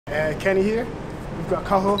Kenny here. We've got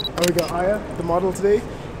Kaho and we got Aya, the model today.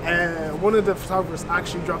 One of the photographers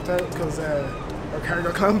actually dropped out because our car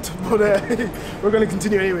got clamped, but we're going to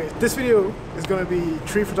continue anyway. This video is going to be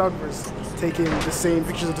 3 photographers taking the same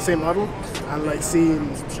pictures of the same model and like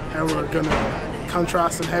seeing how we're going to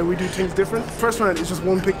contrast and how we do things different. First round is just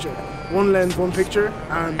one picture, one lens, one picture,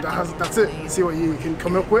 and that's it. See what you can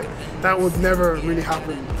come up with. That would never really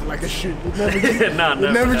happen like a shoot. You'd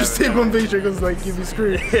never just take one picture because like you'd be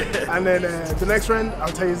screwed. And then the next round, I'll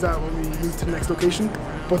tell you that when we move to the next location.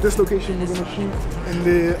 But this location we're going to shoot in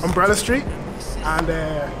the Umbrella Street, and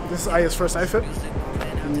this is Aya's first outfit.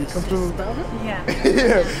 Are you comfortable with that outfit? Yeah.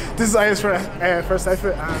 Yeah. This is Aya's first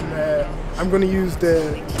outfit, and I'm going to use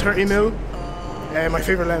the 30mm. My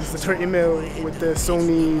favorite lens, the 30mm with the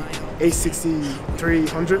Sony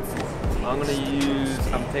A6300. I'm going to use,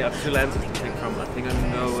 I have 2 lenses to pick from. I think I'm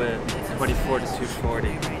going to go with 24 to 240.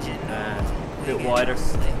 A bit wider,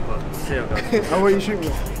 but see how it goes. Oh, what are you shooting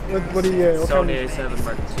with? What are you, Sony A7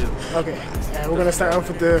 Mark II. Okay, we're going to start off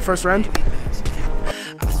with the first round.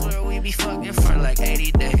 I swear we be fucking for like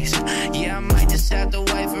 80 days. Yeah, I might just have to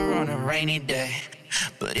wait for on a rainy day.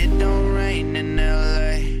 But it don't rain in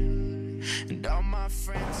LA. And all my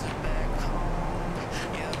friends are back home.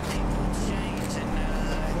 Yeah, people change in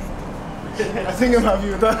LA. I think I'm happy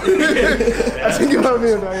with that. I think I'm happy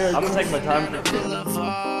with that, yeah. I'm gonna take my time.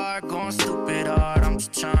 Boulevard, going stupid hard. I'm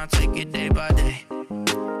just trying to take it day by day.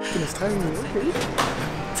 Goodness, timing, okay.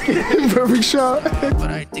 Perfect shot.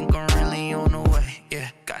 But I think I'm really on the way. Yeah,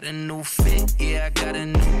 got a new fit. Yeah, I got a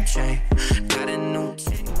new chain. Got a new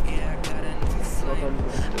chick. Yeah, I got a new flame.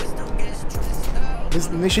 Let's don't get stressed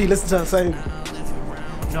out. Make sure you listen to that sound.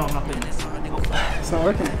 No, I'm not doing this. It's not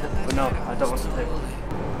working. But no, I don't want to take it.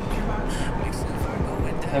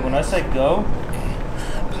 Hey, when I say go,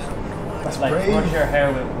 that's like brave. brush your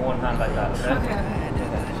hair with one hand like that, okay?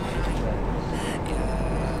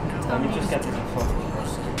 Let me just get this in focus.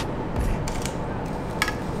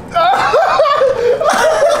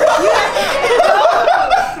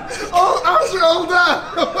 Oh, after all that!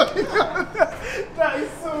 Oh my god! That is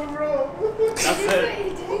so wrong. That's it.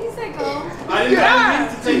 Did he say go? I didn't mean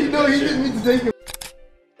to take it. No, he didn't mean to take it.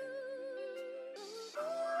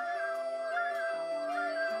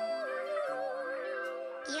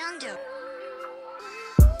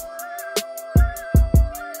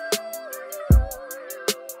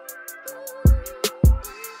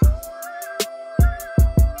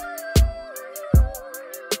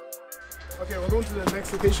 Okay, we're going to the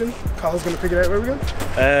next location. Carl's going to pick it out. Where are we going?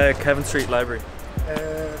 Kevin Street Library.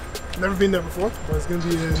 Never been there before, but it's going to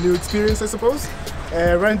be a new experience, I suppose.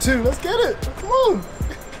 Round 2, let's get it. Come on.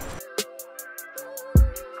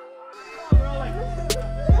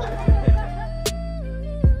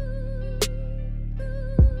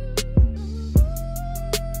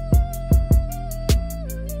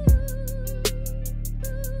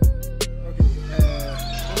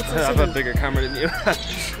 I have a bigger camera than you.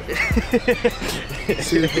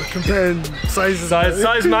 See, we're comparing sizes.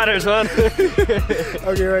 Size matters, man.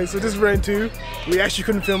 Okay, right, so this is round 2. We actually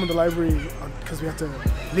couldn't film in the library because we have to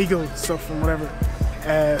legal stuff and whatever.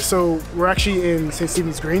 So we're actually in St.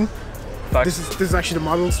 Stephen's Green. This is actually the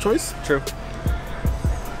model's choice. True.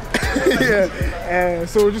 Yeah.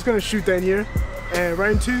 So we're just gonna shoot down here.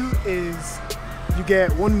 Round 2 is you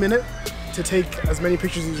get 1 minute to take as many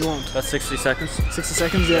pictures as you want. That's 60 seconds. 60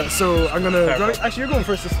 seconds, yeah. So I'm gonna. Actually, you're going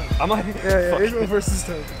first this time. Am I? Yeah, you're going first this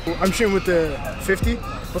time. I'm shooting with the 50,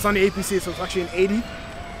 but it's on the APC, so it's actually an 80.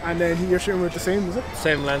 And then you're shooting with the same, is it?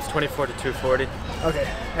 Same lens, 24 to 240. Okay.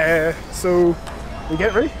 So we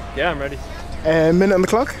get ready? Yeah, I'm ready. Minute on the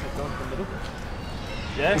clock.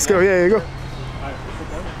 Yeah. Let's go. Yeah, you go.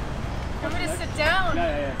 I'm gonna sit down.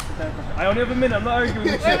 Yeah. Sit down. I only have a minute. I'm not arguing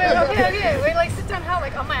with you. Okay. Wait, like sit down how?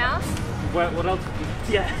 Like on my ass? What else?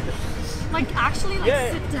 Yeah. Like actually, like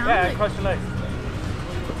sit down? Yeah, like, cross your legs.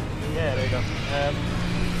 Yeah, there you go.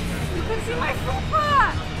 You can see my foot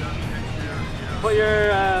part. Put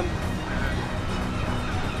your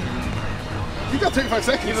You got 35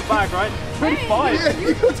 seconds. Give it back, right? 25. Yeah,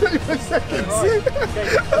 you got 25 seconds. Right.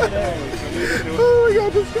 Oh my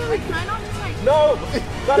god, this guy. Like, can I not just like? No,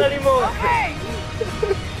 not anymore. Okay.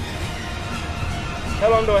 How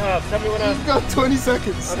long do I have? Tell me when You've got 20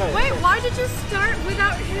 seconds. Okay. Wait, why did you start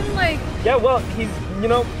without him? Like. Yeah, well, he's, you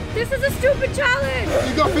know. This is a stupid challenge.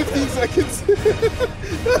 You got 15 seconds.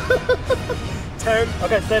 10.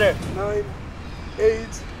 Okay, stay there. 9,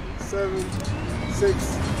 8, 7,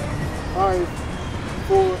 6, 5,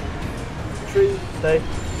 4, 3, Stay.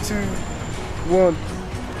 2, 1.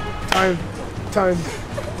 Time.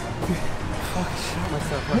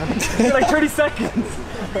 Like 30 seconds.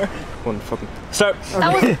 One fucking start.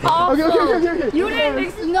 That was awful. Okay. You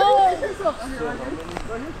didn't. No.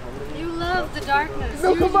 You love the darkness.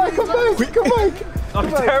 No, come back. I'd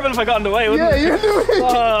be terrible if I got in the way, wouldn't Yeah, it? you're doing it.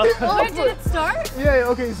 Where did it start? Yeah,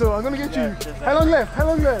 okay, so I'm gonna get you. How long left? How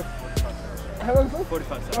long left?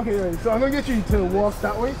 45 seconds. Okay, right, so I'm gonna get you to walk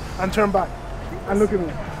that way and turn back and look at me.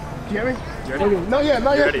 Do you get me? You ready? Okay, not yet.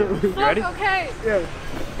 Ready? though. You ready? Okay. Yeah.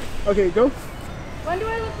 Okay, go. When do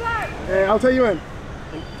I look back? I'll tell you when.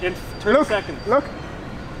 In 30 seconds. Look.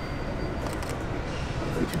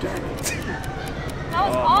 That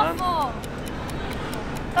was awful.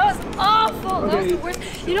 That was awful. That was the worst.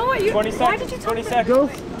 You know what? 20 Why seconds. did you tell 20 me? seconds. Go.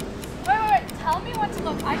 Wait. Tell me when to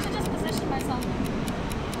look. I should just position myself.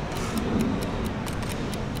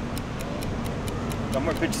 Got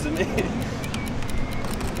more pictures of me.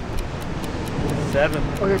 7.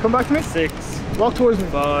 Okay, come back to me. 6. Walk towards me.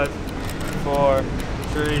 5, 4,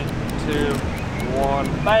 3, 2,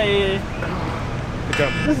 1. Bye. Good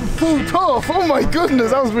job. This is so tough. Oh my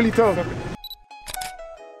goodness, that was really tough.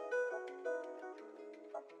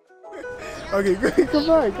 Okay, come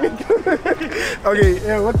back. Okay,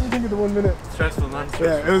 yeah, what do you think of the 1 minute? Stressful, man.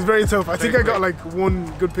 Yeah, it was very tough. I think I got like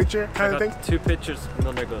one good picture kind I of thing. got 2 pictures,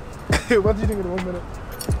 none are good. What do you think of the 1 minute?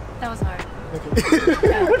 That was hard.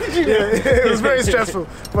 What did you do? Yeah, it was very stressful.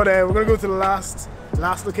 But we're gonna go to the last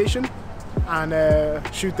location and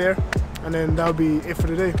shoot there, and then that'll be it for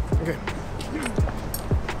the day. Okay.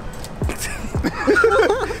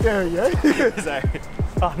 Yeah. Sorry.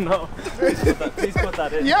 Oh no. Please put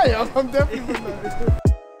that in. Yeah, I'm definitely putting that in.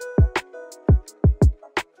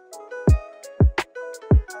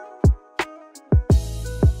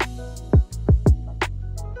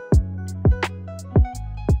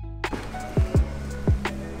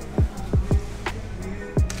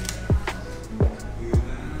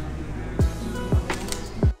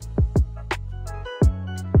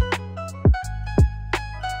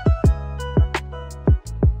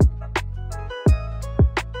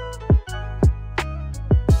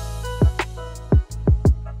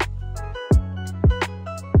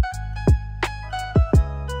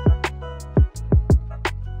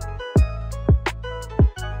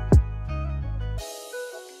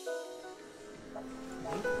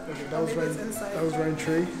 Okay, that was round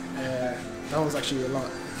 3. That was actually a lot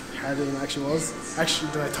harder than it actually was.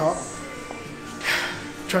 Actually, than I thought.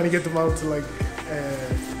 Trying to get the model to like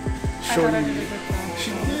show you.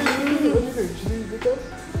 She did. What did you do? She did a good job.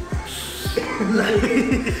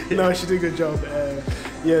 No, she did a good job.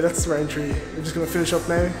 Yeah, that's round 3. We're just gonna finish up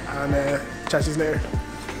now and chat to you later.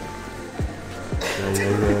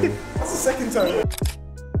 That's the second time.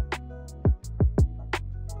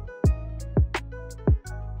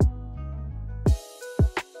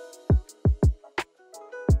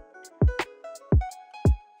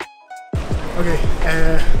 Okay,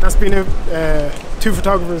 that's been it. 2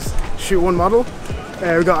 photographers shoot 1 model.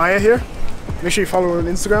 We got Aya here. Make sure you follow her on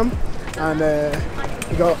Instagram. And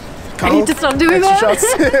we got Carl, I need to stop doing that. shots.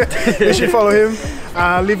 Make sure you follow him.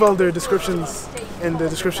 I'll leave all their descriptions in the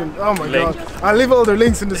description. Oh my god. I'll leave all their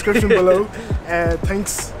links in the description below.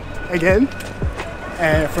 Thanks again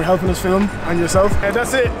for helping us film and yourself.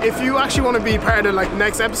 That's it. If you actually want to be part of like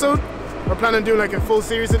next episode, we're planning on doing like a full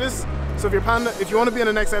series of this. So if you want to be in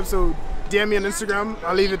the next episode, DM me on Instagram.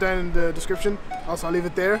 I'll leave it down in the description. Also, I'll leave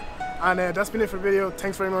it there. And that's been it for the video.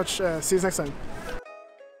 Thanks very much. See you next time.